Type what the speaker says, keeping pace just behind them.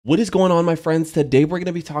What is going on, my friends? Today we're going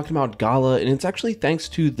to be talking about Gala, and it's actually thanks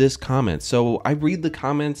to this comment. So I read the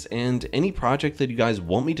comments, and any project that you guys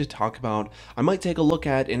want me to talk about, I might take a look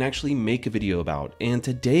at and actually make a video about. And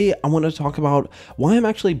today I want to talk about why I'm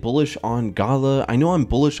actually bullish on Gala. I know I'm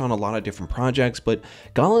bullish on a lot of different projects, but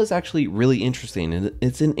Gala is actually really interesting, and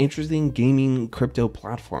it's an interesting gaming crypto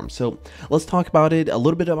platform. So let's talk about it, a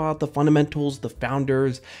little bit about the fundamentals, the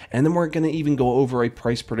founders, and then we're going to even go over a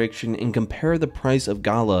price prediction and compare the price of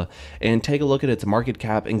Gala and take a look at its market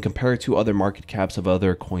cap and compare it to other market caps of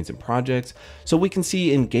other coins and projects so we can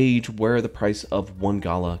see and gauge where the price of one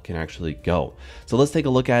Gala can actually go. So let's take a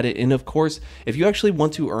look at it. And of course, if you actually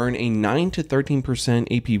want to earn a 9 to 13%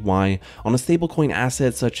 APY on a stablecoin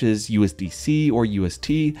asset such as USDC or UST,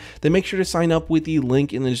 then make sure to sign up with the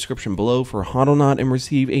link in the description below for HODLNOT and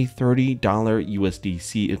receive a $30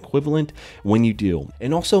 USDC equivalent when you do.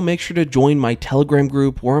 And also make sure to join my Telegram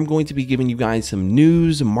group where I'm going to be giving you guys some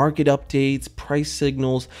news, market updates, price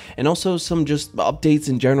signals, and also some just updates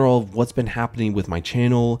in general of what's been happening with my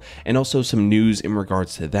channel, and also some news in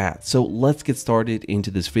regards to that. So let's get started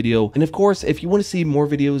into this video. And of course, if you want to see more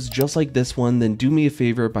videos just like this one, then do me a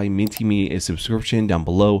favor by minting me a subscription down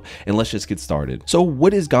below, and let's just get started. So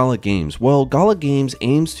what is Gala Games? Well, Gala Games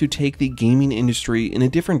aims to take the gaming industry in a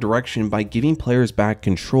different direction by giving players back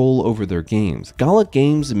control over their games. Gala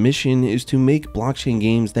Games' mission is to make blockchain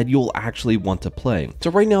games that you'll actually want to play.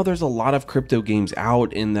 So right now there's a lot of crypto games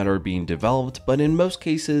out and that are being developed, but in most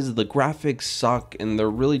cases the graphics suck and they're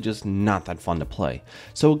really just not that fun to play.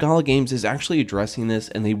 So Gala Games is actually addressing this,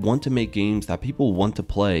 and they want to make games that people want to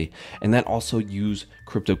play and that also use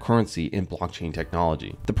cryptocurrency and blockchain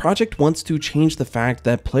technology. The project wants to change the fact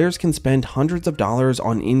that players can spend hundreds of dollars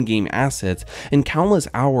on in-game assets and countless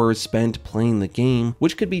hours spent playing the game,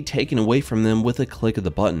 which could be taken away from them with a click of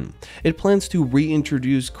the button. It plans to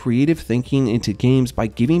reintroduce creative thinking into games by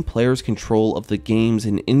giving players control of the games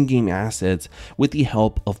and in-game assets with the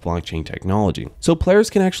help of blockchain technology. So players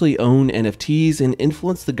can actually own NFTs and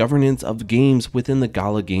influence the governance of games within the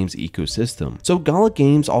Gala Games ecosystem. So Gala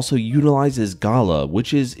Games also utilizes Gala,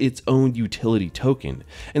 which is its own utility token.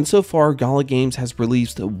 And so far, Gala Games has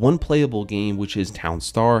released one playable game, which is Town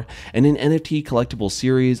Star, and an NFT collectible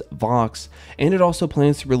series, Vox, and it also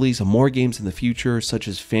plans to release more games in the future, such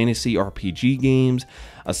as fantasy RPG games,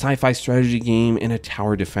 a sci-fi strategy game, and a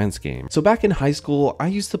tower defense game. So back in high school, I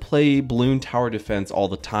used to play Balloon Tower Defense all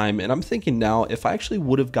the time, and I'm thinking now, if I actually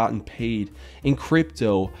would have gotten paid in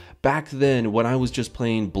crypto back then when I was just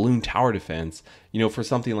playing Balloon Tower Defense, for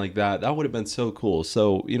something like that, that would have been so cool.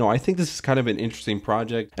 So, I think this is kind of an interesting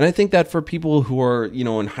project. And I think that for people who are,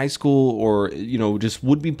 in high school or, just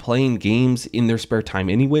would be playing games in their spare time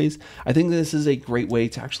anyways, I think this is a great way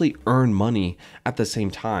to actually earn money at the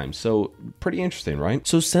same time. So pretty interesting, right?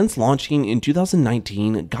 So since launching in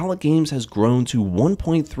 2019, Gala Games has grown to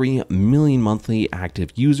 1.3 million monthly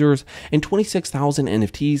active users, and 26,000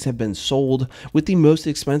 NFTs have been sold, with the most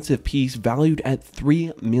expensive piece valued at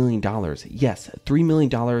 $3 million. Yes, $3 million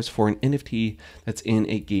for an NFT that's in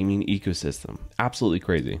a gaming ecosystem. Absolutely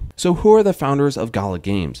crazy. So who are the founders of Gala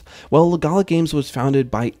Games? Well, Gala Games was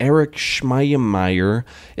founded by Eric Schmeiermeyer,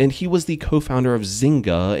 and he was the co-founder of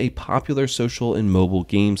Zynga, a popular social and mobile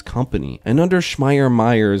games company. And under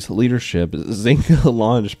Schmeiermeyer's leadership, Zynga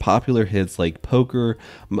launched popular hits like Poker,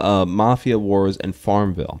 Mafia Wars, and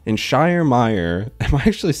Farmville. And Schmeiermeyer, am I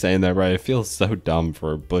actually saying that right? I feel so dumb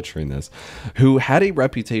for butchering this, who had a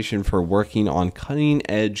reputation for working on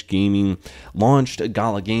cutting-edge gaming, launched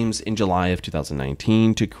Gala Games in July of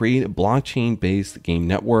 2019 to create a blockchain-based game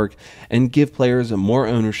network and give players more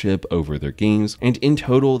ownership over their games. And in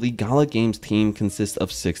total, the Gala Games team consists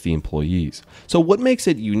of 60 employees. So what makes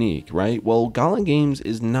it unique, right? Well, Gala Games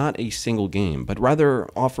is not a single game, but rather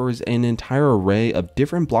offers an entire array of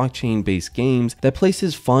different blockchain-based games that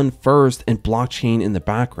places fun first and blockchain in the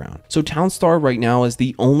background. So Town Star right now is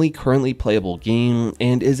the only currently playable game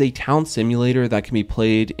and is a town simulator that can be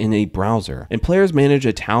played in a browser. And players manage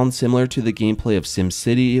a town similar to the gameplay of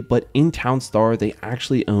SimCity, but in Town Star, they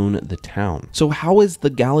actually own the town. So how is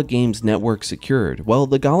the Gala Games network secured? Well,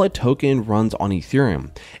 the Gala token runs on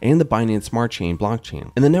Ethereum and the Binance Smart Chain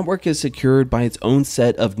blockchain. And the network is secured by its own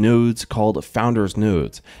set of nodes called Founders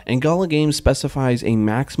Nodes. And Gala Games specifies a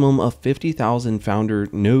maximum of 50,000 founder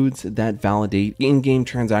nodes that validate in-game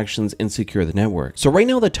transactions and secure the network. So right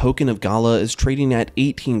now, now the token of Gala is trading at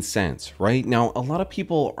 18 cents, right? Now, a lot of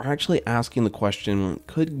people are actually asking the question,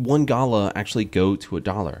 could one Gala actually go to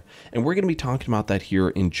 $1? And we're going to be talking about that here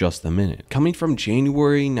in just a minute. Coming from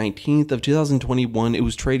January 19th of 2021, it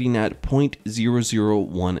was trading at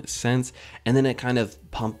 0.001 cents, and then it kind of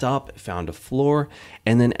pumped up, found a floor,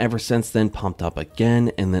 and then ever since then pumped up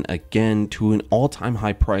again and then again to an all-time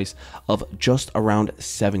high price of just around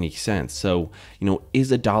 70 cents. So,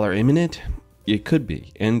 is $1 imminent? It could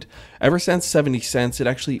be. And ever since 70 cents, it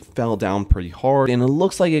actually fell down pretty hard, and it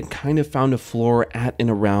looks like it kind of found a floor at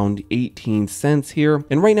and around 18 cents here.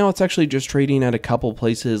 And right now it's actually just trading at a couple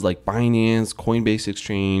places like Binance, Coinbase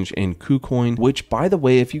Exchange, and KuCoin, which, by the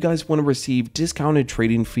way, if you guys want to receive discounted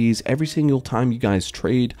trading fees every single time you guys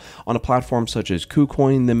trade on a platform such as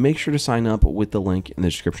KuCoin, then make sure to sign up with the link in the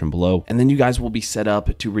description below, and then you guys will be set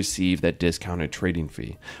up to receive that discounted trading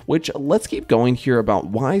fee. Which, let's keep going here about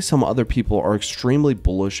why some other people are extremely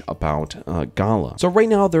bullish about Gala. So right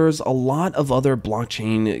now there's a lot of other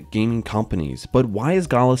blockchain gaming companies, but why is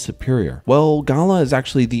Gala superior? Well, Gala is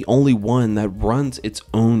actually the only one that runs its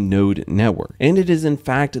own node network, and it is in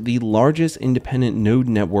fact the largest independent node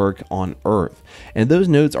network on Earth. And those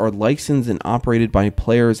nodes are licensed and operated by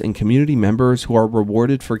players and community members who are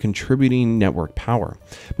rewarded for contributing network power.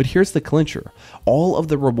 But here's the clincher: all of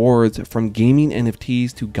the rewards, from gaming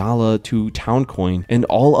NFTs to Gala to Towncoin and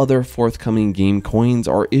all other forthcoming game coins,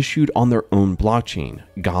 are issued on their own blockchain,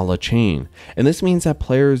 Gala Chain. And this means that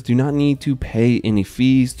players do not need to pay any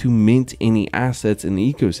fees to mint any assets in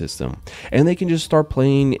the ecosystem, and they can just start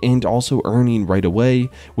playing and also earning right away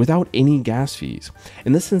without any gas fees.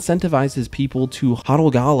 And this incentivizes people to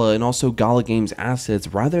hodl Gala and also Gala Games assets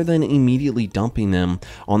rather than immediately dumping them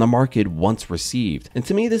on the market once received. And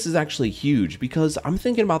to me, this is actually huge, because I'm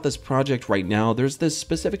thinking about this project right now. There's this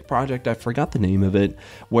specific project, I forgot the name of it,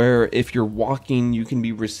 where if you're walking, you can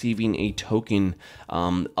be receiving a token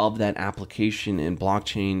of that application in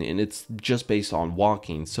blockchain, and it's just based on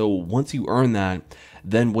walking. So once you earn that,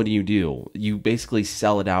 then what do? You basically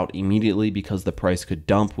sell it out immediately, because the price could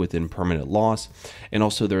dump within permanent loss. And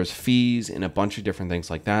also there's fees and a bunch of different things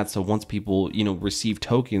like that. So once people, receive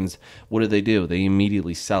tokens, what do? They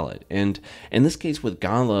immediately sell it. And in this case with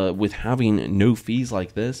Gala, with having no fees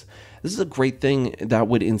like this is a great thing that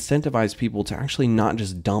would incentivize people to actually not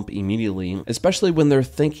just dump immediately, especially when they're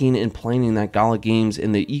thinking and planning that Gala Games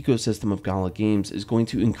and the ecosystem of Gala Games is going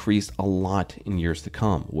to increase a lot in years to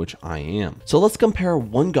come, which I am. So let's compare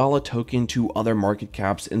one Gala token to other market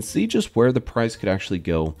caps and see just where the price could actually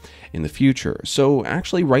go in the future. So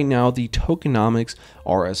actually right now the tokenomics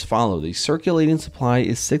are as follow. The circulating supply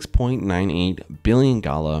is 6.98 billion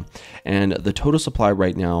Gala, and the total supply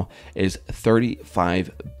right now is 35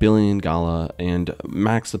 billion Gala, and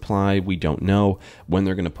max supply, we don't know when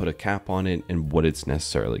they're going to put a cap on it and what it's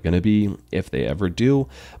necessarily going to be, if they ever do.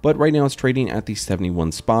 But right now it's trading at the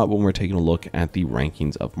 71 spot when we're taking a look at the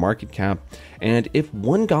rankings of market cap. And if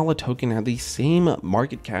one Gala token had the same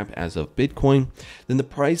market cap as of Bitcoin, then the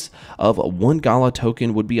price of one Gala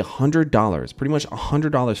token would be $100, pretty much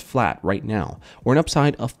 $100 flat right now, or an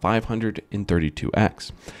upside of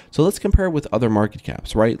 532x. So let's compare with other market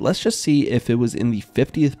caps, right? Let's just see if it was in the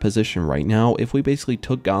 50th position right now. If we basically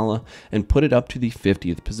took Gala and put it up to the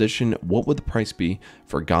 50th position, what would the price be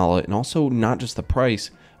for Gala? And also not just the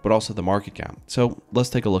price, but also the market cap. So let's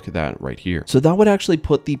take a look at that right here. So that would actually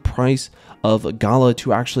put the price of Gala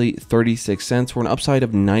to actually 36 cents, or an upside of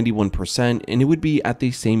 91%, and it would be at the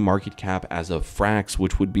same market cap as of Frax,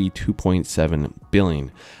 which would be 2.7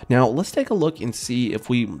 billion. Now let's take a look and see if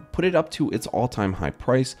we put it up to its all-time high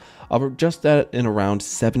price of just at in around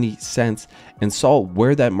 70 cents and saw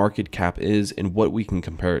where that market cap is and what we can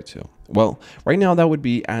compare it to. Well, right now that would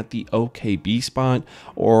be at the OKB spot,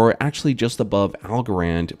 or actually just above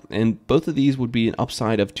Algorand, and both of these would be an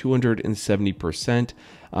upside of 270%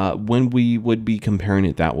 when we would be comparing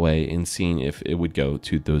it that way and seeing if it would go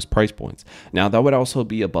to those price points. Now that would also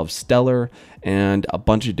be above Stellar and a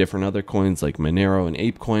bunch of different other coins like Monero and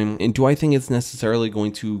ApeCoin. And do I think it's necessarily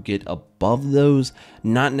going to get above those?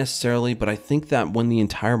 Not necessarily, but I think that when the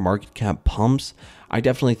entire market cap pumps, I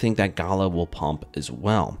definitely think that Gala will pump as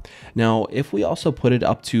well. Now, if we also put it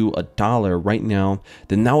up to $1 right now,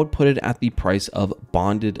 then that would put it at the price of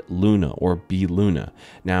Bonded Luna, or B Luna.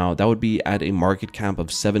 Now, that would be at a market cap of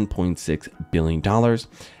 $7.6 billion.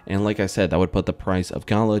 And like I said, that would put the price of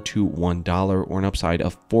Gala to $1, or an upside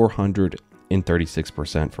of 400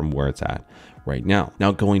 136% from where it's at right now.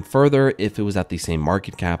 Now going further, if it was at the same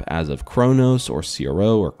market cap as of Kronos or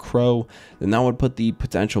CRO or Crow, then that would put the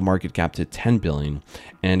potential market cap to 10 billion,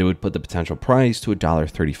 and it would put the potential price to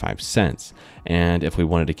 $1.35. And if we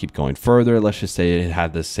wanted to keep going further, let's just say it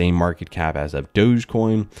had the same market cap as of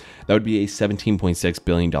Dogecoin, that would be a $17.6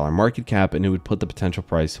 billion market cap, and it would put the potential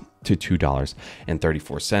price to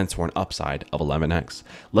 $2.34 for an upside of 11x.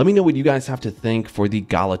 Let me know what you guys have to think for the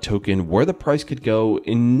Gala token, where the price could go,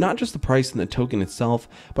 in not just the price in the token itself,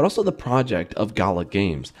 but also the project of Gala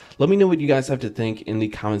Games. Let me know what you guys have to think in the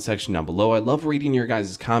comment section down below. I love reading your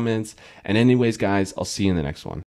guys' comments. And anyways, guys, I'll see you in the next one.